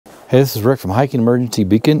Hey, this is Rick from Hiking Emergency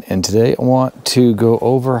Beacon, and today I want to go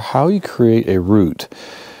over how you create a route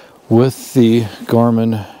with the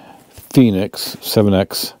Garmin Fenix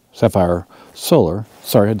 7X Sapphire Solar.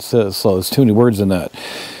 Sorry, I had to say it slow. There's too many words in that.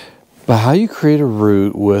 But how you create a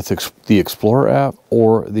route with the Explorer app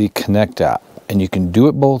or the Connect app, and you can do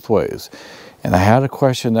it both ways. And I had a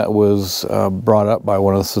question that was brought up by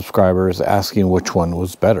one of the subscribers asking which one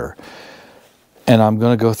was better. And I'm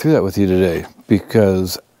going to go through that with you today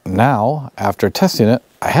because now, after testing it,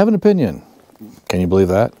 I have an opinion. Can you believe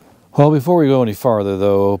that? Well, before we go any farther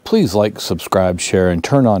though, please like, subscribe, share, and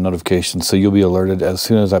turn on notifications so you'll be alerted as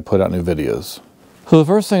soon as I put out new videos. So the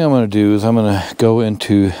first thing I'm going to do is I'm going to go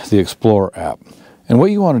into the Explorer app. And what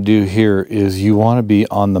you want to do here is you want to be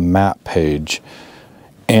on the map page.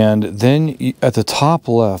 And then at the top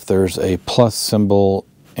left, there's a plus symbol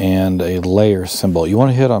and a layer symbol. You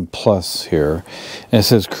want to hit on plus here, and it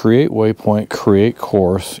says create waypoint, create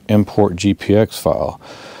course, import GPX file.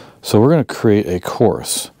 So we're going to create a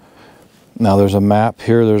course. Now there's a map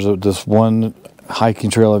here. There's this one hiking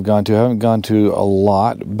trail I've gone to. I haven't gone to a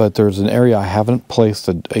lot, but there's an area I haven't placed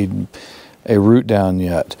a route down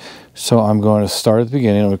yet. So I'm going to start at the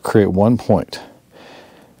beginning. I'm going to create one point.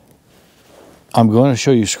 I'm going to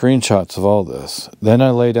show you screenshots of all this. Then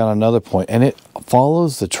I lay down another point, and it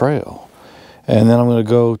follows the trail. And then I'm going to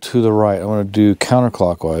go to the right. I'm going to do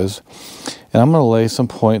counterclockwise, and I'm going to lay some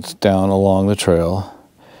points down along the trail.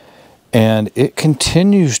 And it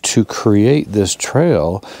continues to create this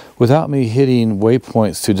trail without me hitting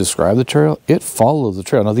waypoints to describe the trail. It follows the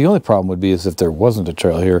trail. Now, the only problem would be is if there wasn't a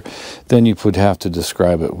trail here, then you would have to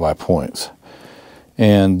describe it by points.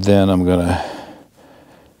 And then I'm going to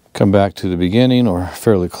come back to the beginning, or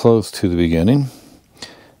fairly close to the beginning,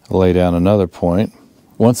 lay down another point.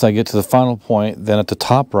 Once I get to the final point, then at the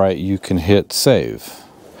top right you can hit save.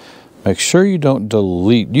 Make sure you don't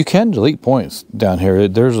delete. You can delete points down here.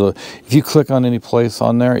 If you click on any place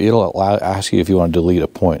on there, it'll ask you if you want to delete a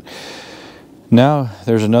point. Now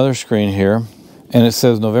there's another screen here, and it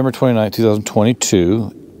says November 29,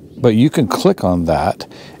 2022, but you can click on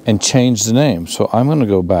that and change the name. So I'm going to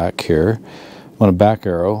go back here. I'm going to back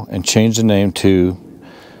arrow and change the name to,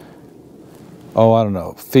 I don't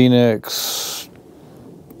know, Phoenix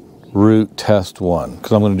Route Test 1,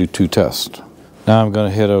 because I'm going to do 2 tests. Now I'm going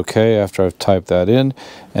to hit OK after I've typed that in,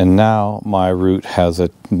 and now my route has a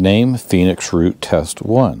name, Phoenix Route Test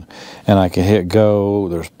 1. And I can hit go,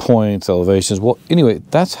 there's points, elevations. Well, anyway,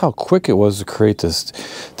 that's how quick it was to create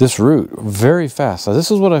this route. Very fast. Now this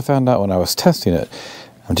is what I found out when I was testing it.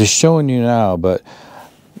 I'm just showing you now, but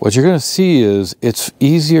what you're going to see is it's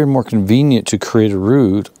easier and more convenient to create a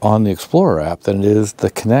route on the Explorer app than it is the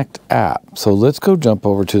Connect app. So let's go jump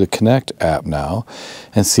over to the Connect app now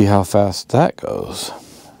and see how fast that goes.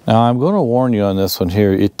 Now I'm going to warn you on this one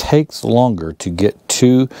here. It takes longer to get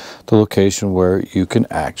to the location where you can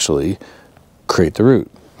actually create the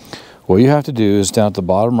route. What you have to do is down at the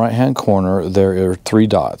bottom right hand corner there are 3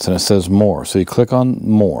 dots and it says more. So you click on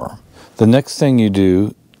more. The next thing you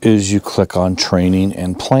do is you click on training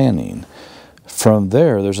and planning. From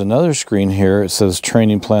there's another screen here. It says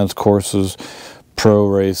training plans, courses, pro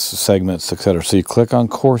race segments, etc. So you click on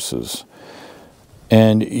courses,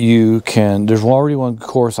 and there's already one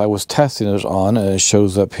course I was testing it on, and it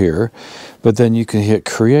shows up here, but then you can hit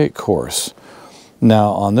create course. Now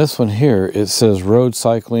on this one here, it says road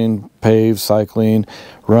cycling, paved cycling,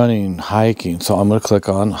 running, hiking. So I'm going to click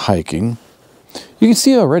on hiking. You can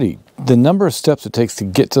see already the number of steps it takes to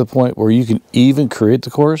get to the point where you can even create the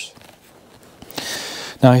course.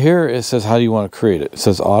 Now here it says how do you want to create it. It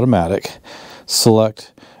says automatic,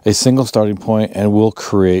 select a single starting point and we'll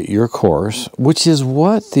create your course, which is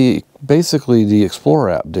what basically the Explorer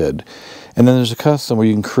app did. And then there's a custom where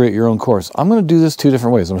you can create your own course. I'm going to do this 2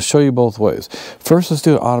 different ways. I'm going to show you both ways. First, let's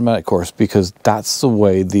do an automatic course because that's the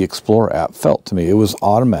way the Explorer app felt to me. It was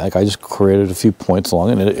automatic. I just created a few points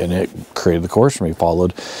along and it created the course for me,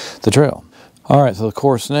 followed the trail. All right, so the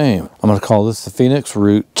course name, I'm going to call this the Phoenix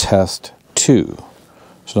Route Test 2.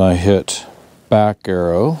 So now I hit back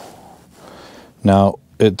arrow. Now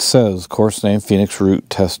it says course name Phoenix Route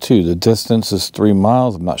Test 2. The distance is 3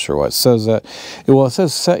 miles. I'm not sure why it says that. Well, it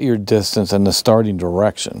says set your distance and the starting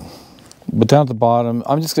direction. But down at the bottom,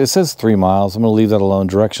 it says 3 miles. I'm going to leave that alone.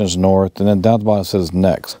 Direction is north. And then down at the bottom it says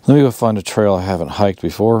next. Let me go find a trail I haven't hiked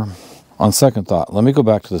before. On second thought, let me go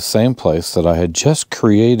back to the same place that I had just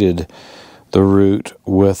created the route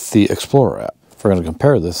with the Explorer app. If we're going to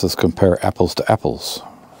compare this, let's compare apples to apples.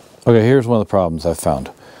 Okay, here's one of the problems I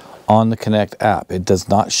found. on the Connect app. It does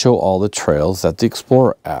not show all the trails that the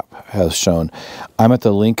Explorer app has shown. I'm at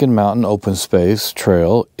the Lincoln Mountain Open Space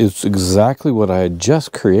Trail. It's exactly what I had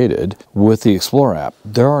just created with the Explorer app.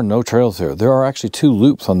 There are no trails here. There are actually 2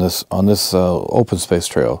 loops on this open space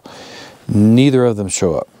trail. Neither of them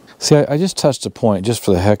show up. See, I just touched a point just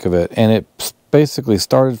for the heck of it, and it basically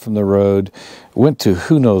started from the road, went to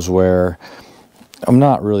who knows where. I'm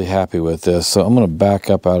not really happy with this, so I'm going to back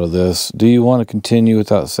up out of this. Do you want to continue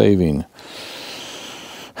without saving?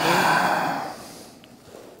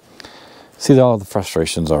 See, all the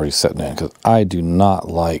frustration's already setting in, because I do not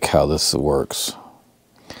like how this works.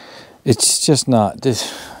 It's just not...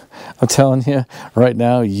 I'm telling you, right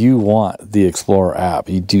now, you want the Explorer app.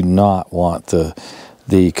 You do not want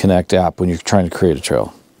the Connect app when you're trying to create a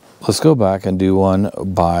trail. Let's go back and do one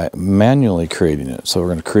by manually creating it. So we're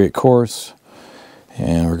going to create course,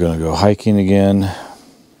 and we're going to go hiking again.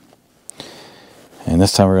 And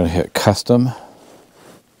this time we're going to hit custom.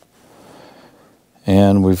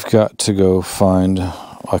 And we've got to go find,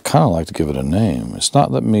 I kind of like to give it a name. It's not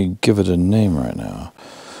letting me give it a name right now.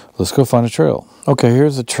 Let's go find a trail. Okay,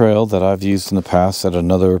 here's a trail that I've used in the past at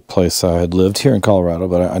another place I had lived here in Colorado,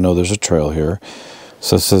 but I know there's a trail here.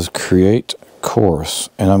 So it says create course,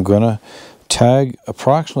 and I'm going to tag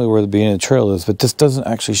approximately where the beginning of the trail is, but this doesn't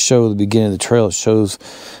actually show the beginning of the trail. It shows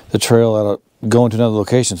the trail going to another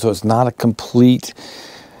location, so it's not a complete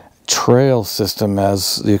trail system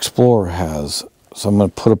as the Explorer has. So I'm going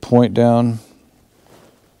to put a point down.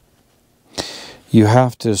 You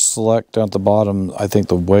have to select down at the bottom, I think,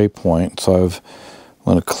 the waypoint. So I'm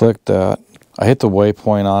going to click that. I hit the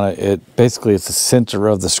waypoint on it. Basically, it's the center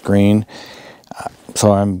of the screen.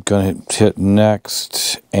 So I'm going to hit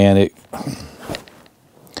next, and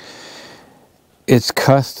it's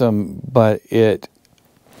custom, but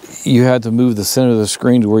you had to move the center of the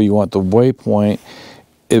screen to where you want the waypoint.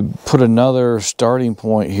 It put another starting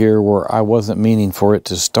point here where I wasn't meaning for it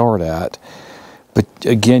to start at. But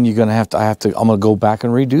again, I'm going to go back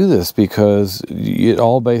and redo this because it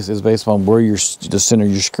all is based on where the center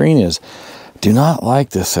of your screen is. Do not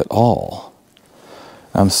like this at all.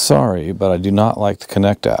 I'm sorry, but I do not like the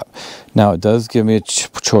Connect app. Now, it does give me a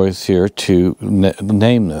choice here to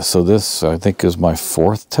name this. So this, I think, is my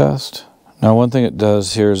 4th test. Now, one thing it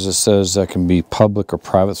does here is it says that can be public or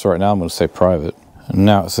private. So right now I'm going to say private. And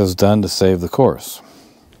now it says done to save the course.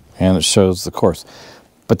 And it shows the course.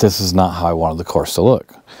 But this is not how I wanted the course to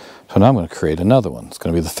look. So now I'm going to create another one. It's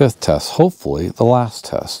going to be the 5th test, hopefully the last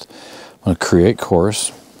test. I'm going to create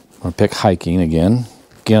course. I'm going to pick hiking again.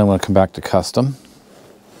 Again, I'm going to come back to custom.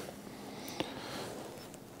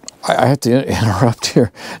 I have to interrupt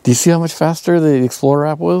here. Do you see how much faster the Explorer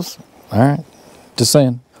app was? All right, just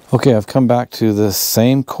saying. Okay, I've come back to the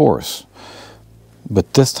same course,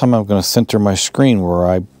 but this time I'm going to center my screen where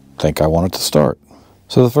I think I want it to start.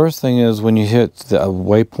 So the first thing is when you hit the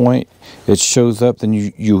waypoint, it shows up. Then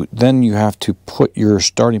you have to put your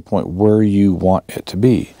starting point where you want it to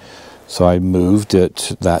be. So I moved it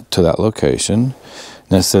to that location,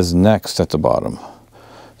 and it says next at the bottom.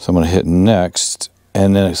 So I'm going to hit next.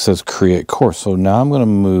 And then it says create course. So now I'm going to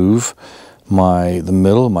move the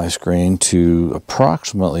middle of my screen to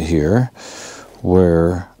approximately here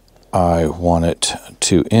where I want it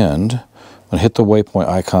to end. I'm going to hit the waypoint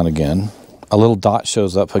icon again. A little dot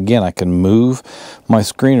shows up. Again, I can move my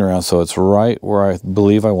screen around so it's right where I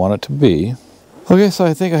believe I want it to be. Okay, so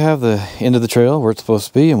I think I have the end of the trail where it's supposed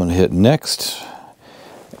to be. I'm going to hit next.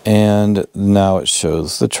 And now it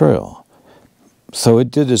shows the trail. So it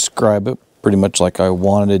did describe it pretty much like I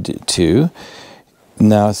wanted it to.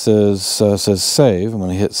 Now it says save. I'm going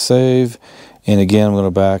to hit save, and again I'm going to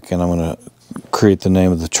back and I'm going to create the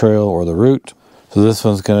name of the trail or the route. So this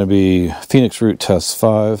one's going to be Phoenix Route Test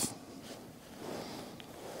 5.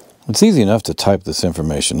 It's easy enough to type this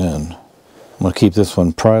information in. I'm going to keep this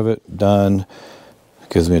one private. Done. It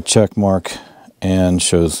gives me a check mark and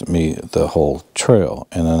shows me the whole trail,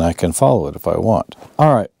 and then I can follow it if I want.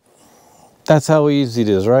 All right, that's how easy it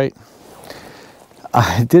is, right?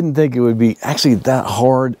 I didn't think it would be actually that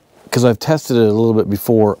hard because I've tested it a little bit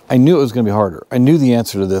before. I knew it was going to be harder. I knew the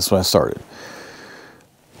answer to this when I started.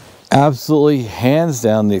 Absolutely, hands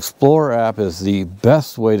down, the Explorer app is the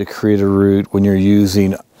best way to create a route when you're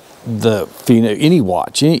using any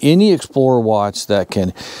watch, any Explorer watch that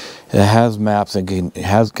has maps and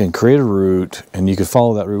can create a route, and you can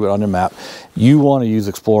follow that route on your map. You want to use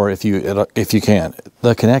Explorer if you can.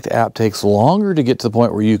 The Connect app takes longer to get to the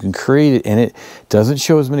point where you can create it, and it doesn't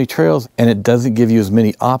show as many trails, and it doesn't give you as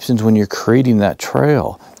many options when you're creating that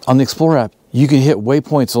trail. On the Explorer app, you can hit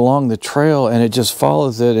waypoints along the trail, and it just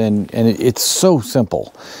follows it, and it's so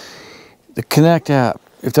simple. The Connect app,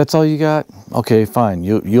 If that's all you got, okay, fine.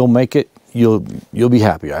 You'll make it. You'll be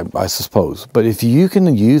happy, I suppose. But if you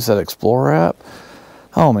can use that Explorer app,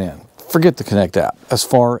 oh man, forget the Connect app as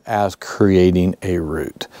far as creating a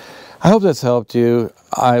route. I hope that's helped you.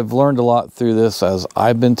 I've learned a lot through this as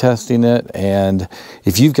I've been testing it, and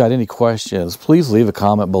if you've got any questions, please leave a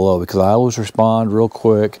comment below, because I always respond real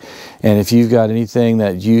quick. And if you've got anything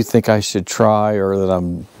that you think I should try or that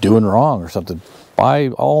I'm doing wrong or something, by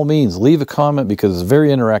all means, leave a comment, because it's a very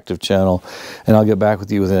interactive channel, and I'll get back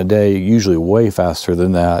with you within a day, usually way faster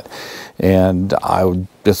than that. And I would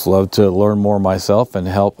just love to learn more myself and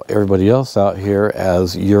help everybody else out here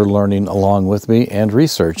as you're learning along with me and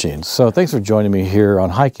researching. So thanks for joining me here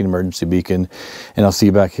on Hiking Emergency Beacon, and I'll see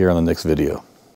you back here on the next video.